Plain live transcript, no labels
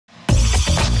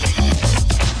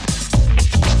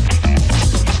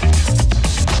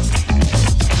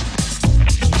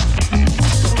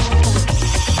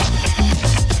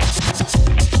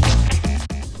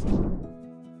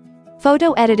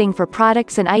Photo editing for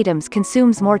products and items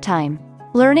consumes more time.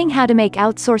 Learning how to make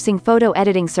outsourcing photo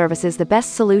editing services the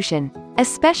best solution,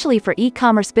 especially for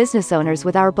e-commerce business owners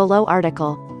with our below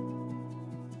article.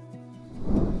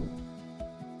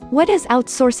 What is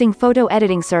outsourcing photo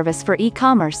editing service for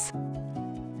e-commerce?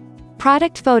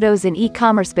 Product photos in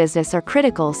e-commerce business are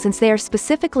critical since they are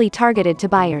specifically targeted to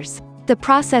buyers. The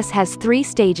process has 3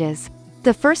 stages.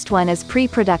 The first one is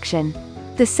pre-production.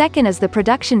 The second is the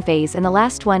production phase, and the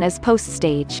last one is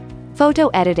post-stage. Photo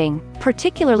editing,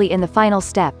 particularly in the final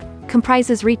step,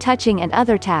 comprises retouching and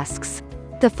other tasks.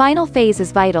 The final phase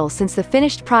is vital since the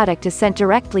finished product is sent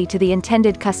directly to the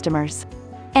intended customers.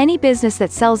 Any business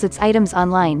that sells its items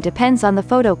online depends on the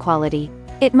photo quality.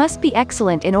 It must be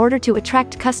excellent in order to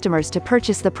attract customers to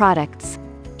purchase the products.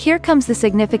 Here comes the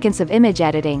significance of image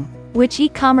editing, which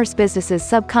e-commerce businesses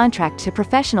subcontract to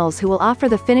professionals who will offer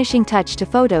the finishing touch to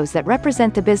photos that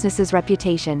represent the business's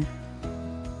reputation.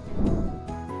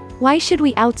 Why should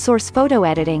we outsource photo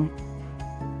editing?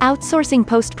 Outsourcing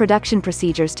post-production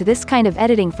procedures to this kind of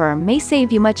editing firm may save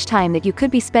you much time that you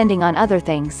could be spending on other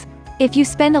things. If you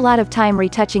spend a lot of time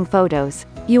retouching photos,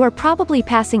 you are probably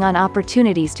passing on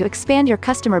opportunities to expand your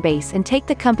customer base and take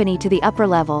the company to the upper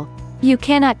level. You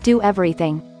cannot do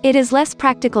everything. It is less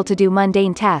practical to do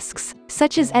mundane tasks,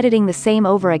 such as editing the same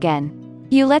over again.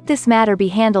 You let this matter be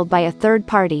handled by a third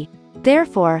party.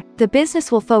 Therefore, the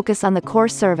business will focus on the core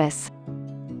service.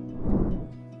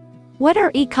 What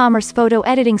are e-commerce photo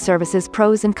editing services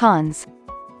pros and cons?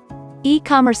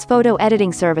 E-commerce photo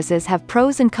editing services have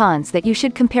pros and cons that you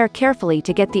should compare carefully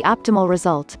to get the optimal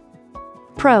result.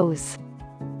 Pros.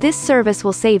 This service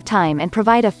will save time and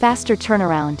provide a faster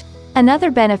turnaround.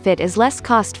 Another benefit is less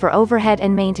cost for overhead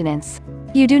and maintenance.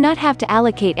 You do not have to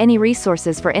allocate any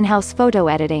resources for in-house photo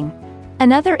editing.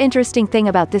 Another interesting thing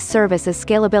about this service is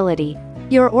scalability.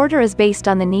 Your order is based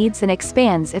on the needs and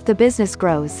expands if the business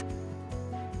grows.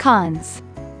 Cons.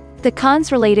 The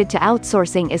cons related to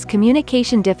outsourcing is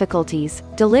communication difficulties,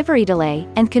 delivery delay,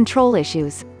 and control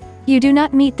issues. You do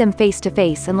not meet them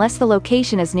face-to-face unless the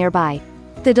location is nearby.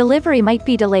 The delivery might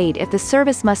be delayed if the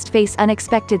service must face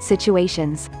unexpected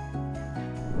situations.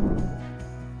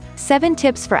 7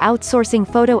 tips for outsourcing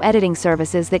photo editing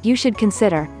services that you should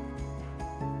consider.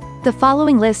 The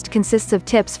following list consists of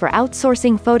tips for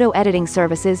outsourcing photo editing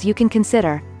services you can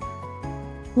consider.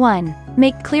 1.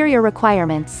 Make clear your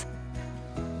requirements.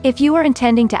 If you are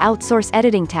intending to outsource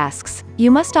editing tasks, you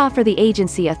must offer the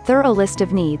agency a thorough list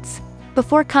of needs.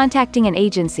 Before contacting an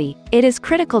agency, it is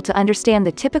critical to understand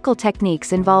the typical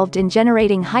techniques involved in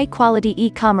generating high-quality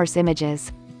e-commerce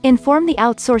images. Inform the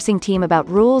outsourcing team about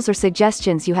rules or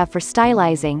suggestions you have for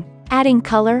stylizing, adding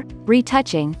color,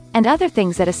 retouching, and other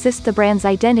things that assist the brand's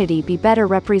identity be better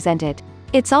represented.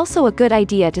 It's also a good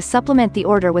idea to supplement the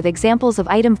order with examples of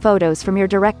item photos from your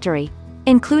directory.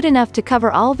 Include enough to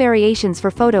cover all variations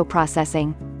for photo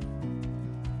processing.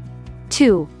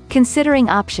 2. Considering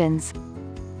options.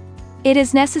 It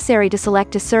is necessary to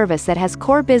select a service that has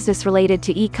core business related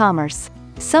to e-commerce.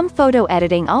 Some photo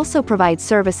editing also provides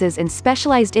services in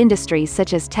specialized industries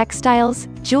such as textiles,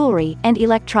 jewelry, and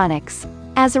electronics.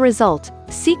 As a result,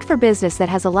 seek for business that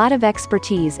has a lot of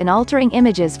expertise in altering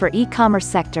images for e-commerce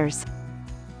sectors.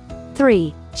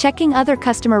 3. Checking other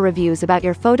customer reviews about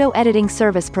your photo editing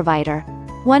service provider.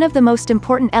 One of the most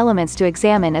important elements to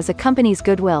examine is a company's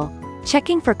goodwill.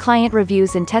 Checking for client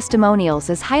reviews and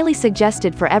testimonials is highly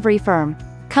suggested for every firm.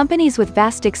 Companies with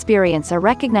vast experience are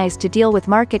recognized to deal with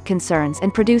market concerns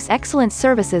and produce excellent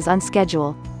services on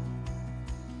schedule.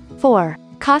 4.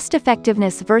 Cost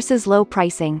effectiveness versus low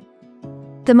pricing.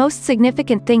 The most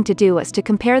significant thing to do is to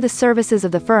compare the services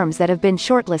of the firms that have been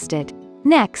shortlisted.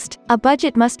 Next, a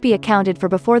budget must be accounted for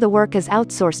before the work is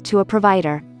outsourced to a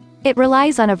provider. It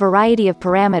relies on a variety of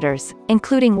parameters,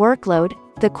 including workload,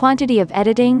 the quantity of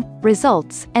editing,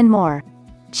 results, and more.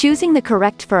 Choosing the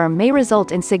correct firm may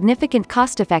result in significant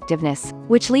cost effectiveness,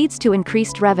 which leads to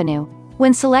increased revenue.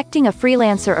 When selecting a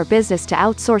freelancer or business to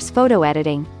outsource photo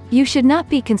editing, you should not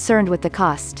be concerned with the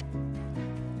cost.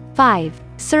 5.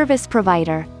 Service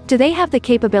provider. Do they have the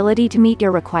capability to meet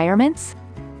your requirements?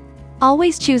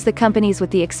 Always choose the companies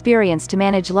with the experience to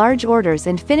manage large orders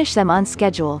and finish them on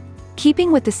schedule.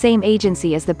 Keeping with the same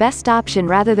agency is the best option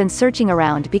rather than searching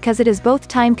around because it is both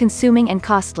time-consuming and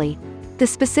costly. The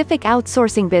specific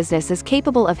outsourcing business is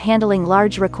capable of handling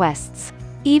large requests.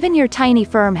 Even your tiny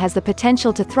firm has the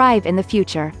potential to thrive in the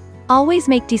future. Always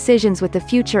make decisions with the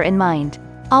future in mind.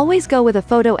 Always go with a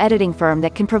photo editing firm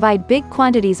that can provide big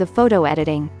quantities of photo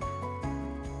editing.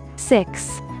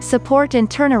 6. Support and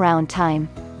turnaround time.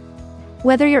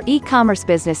 Whether your e-commerce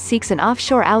business seeks an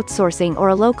offshore outsourcing or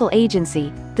a local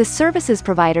agency, the services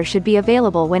provider should be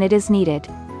available when it is needed.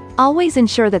 Always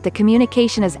ensure that the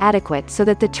communication is adequate so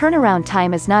that the turnaround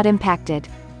time is not impacted.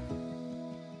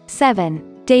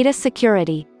 7. Data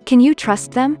security. Can you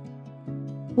trust them?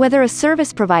 Whether a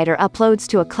service provider uploads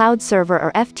to a cloud server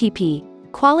or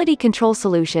FTP, quality control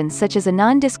solutions such as a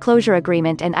non-disclosure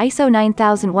agreement and ISO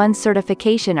 9001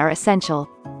 certification are essential.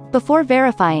 Before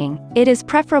verifying, it is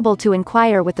preferable to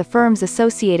inquire with the firms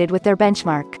associated with their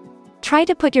benchmark. Try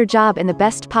to put your job in the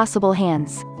best possible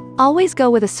hands. Always go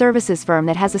with a services firm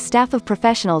that has a staff of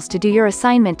professionals to do your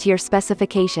assignment to your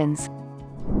specifications.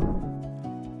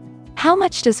 How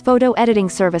much does photo editing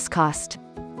service cost?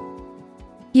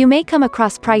 You may come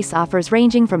across price offers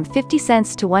ranging from 50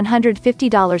 cents to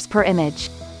 $150 per image.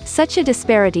 Such a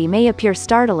disparity may appear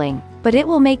startling, but it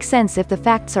will make sense if the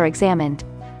facts are examined.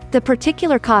 The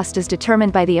particular cost is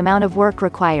determined by the amount of work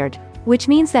required, which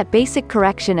means that basic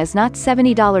correction is not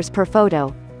 $70 per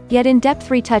photo, yet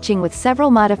in-depth retouching with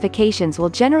several modifications will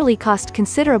generally cost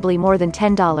considerably more than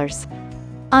 $10.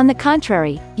 On the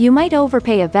contrary, you might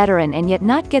overpay a veteran and yet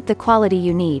not get the quality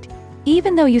you need,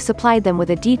 even though you supplied them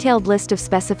with a detailed list of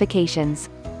specifications.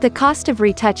 The cost of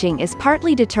retouching is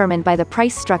partly determined by the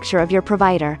price structure of your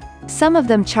provider. Some of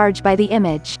them charge by the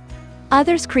image.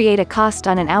 Others create a cost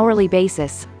on an hourly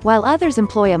basis, while others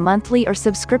employ a monthly or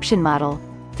subscription model.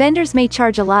 Vendors may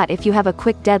charge a lot if you have a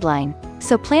quick deadline,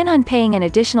 so plan on paying an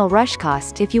additional rush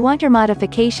cost if you want your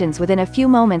modifications within a few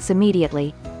moments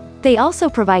immediately. They also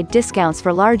provide discounts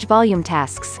for large volume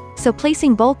tasks, so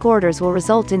placing bulk orders will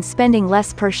result in spending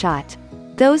less per shot.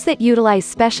 Those that utilize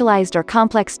specialized or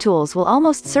complex tools will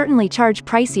almost certainly charge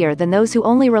pricier than those who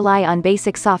only rely on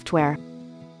basic software.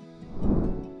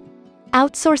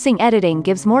 Outsourcing editing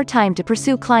gives more time to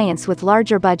pursue clients with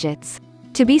larger budgets.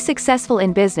 To be successful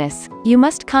in business, you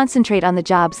must concentrate on the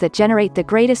jobs that generate the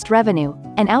greatest revenue,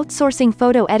 and outsourcing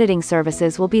photo editing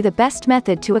services will be the best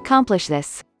method to accomplish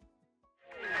this.